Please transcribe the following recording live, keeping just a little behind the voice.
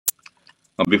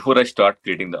Now, before I start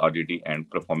creating the RDD and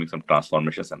performing some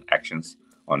transformations and actions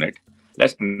on it,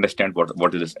 let's understand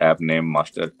what is this app name,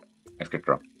 master,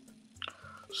 etc.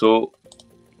 So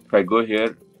if I go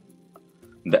here,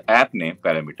 the app name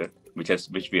parameter,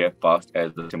 which we have passed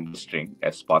as the simple string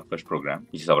as SparkFirstProgram,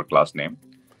 which is our class name.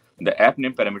 The app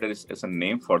name parameter is a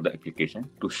name for the application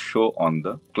to show on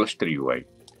the cluster UI.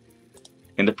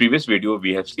 In the previous video,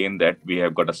 we have seen that we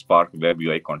have got a Spark Web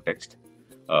UI context,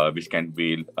 which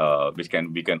we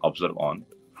can observe on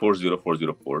 4040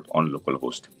 port on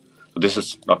localhost. So this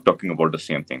is not talking about the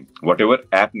same thing. Whatever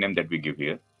app name that we give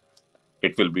here,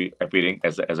 it will be appearing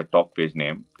as a top page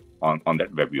name on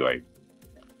that web UI.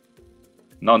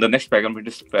 Now the next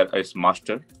parameter is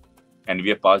master, and we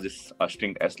have passed this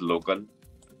string as local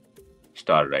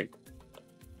star, right?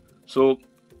 So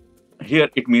here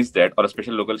it means that, or a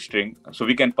special local string. So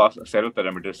we can pass several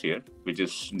parameters here, which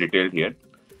is detailed here.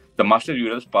 The master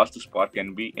URLs passed to Spark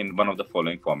can be in one of the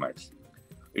following formats.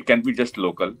 It can be just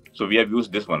local. So we have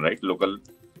used this one, right? Local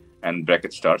and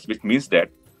bracket stars, which means that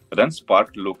run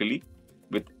Spark locally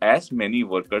with as many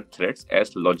worker threads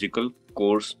as logical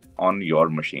cores on your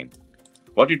machine.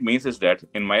 What it means is that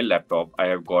in my laptop, I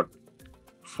have got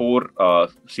 4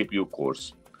 CPU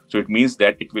cores. So it means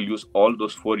that it will use all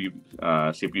those 4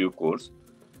 CPU cores,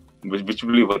 which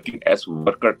will be working as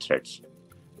worker threads.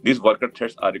 These worker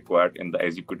threads are required in the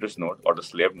executors node or the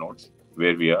slave nodes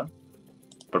where we are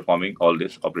performing all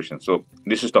these operations. So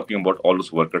this is talking about all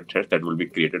those worker threads that will be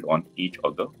created on each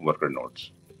of the worker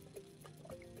nodes.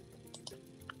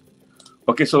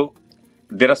 Okay, so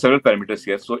there are several parameters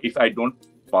here. So if I don't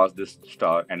pass this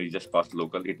star and we just pass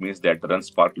local, it means that run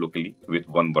Spark locally with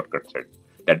 1 worker thread.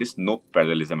 That is no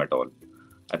parallelism at all.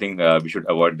 I think we should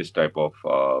avoid this type of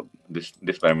this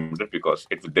parameter because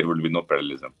there will be no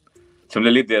parallelism.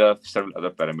 Similarly, there are several other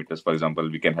parameters. For example,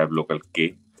 we can have local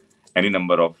k, any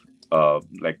number of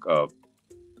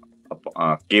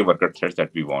k worker threads that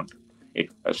we want.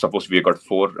 Suppose we have got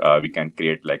 4, we can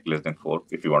create like less than 4.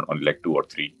 If you want only like 2 or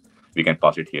 3, we can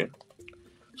pass it here.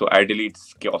 So ideally,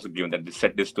 it's also given that they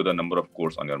set this to the number of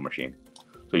cores on your machine.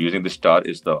 So using this star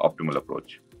is the optimal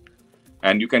approach.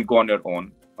 And you can go on your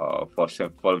own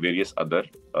for various other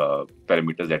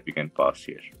parameters that we can pass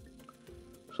here.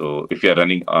 So if you are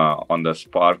running on the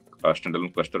Spark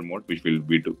standalone cluster mode,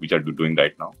 which are doing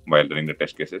right now while running the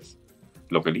test cases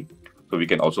locally, so we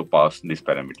can also pass these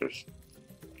parameters.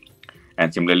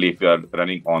 And similarly, if you are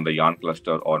running on the Yarn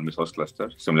cluster or Mesos cluster,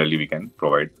 similarly we can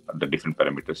provide the different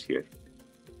parameters here.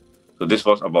 So this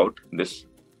was about this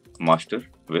master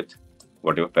with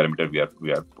whatever parameter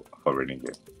we are forwarding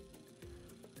here.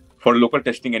 For local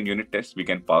testing and unit tests, we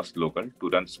can pass local to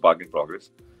run Spark in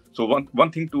progress. So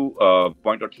one thing to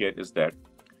point out here is that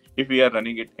if we are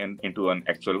running it into an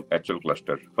actual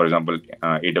cluster, for example,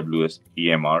 AWS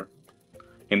EMR,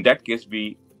 in that case,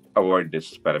 we avoid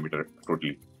this parameter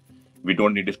totally. We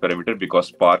don't need this parameter because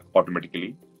Spark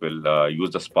automatically will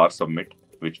use the Spark submit,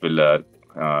 which will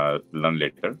run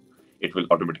later. It will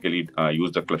automatically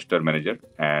use the cluster manager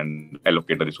and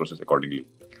allocate the resources accordingly,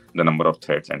 the number of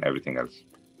threads and everything else.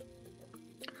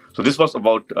 So this was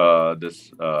about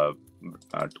this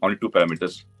only 2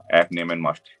 parameters, app name and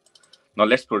master. Now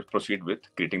let's proceed with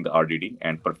creating the RDD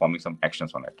and performing some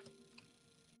actions on it.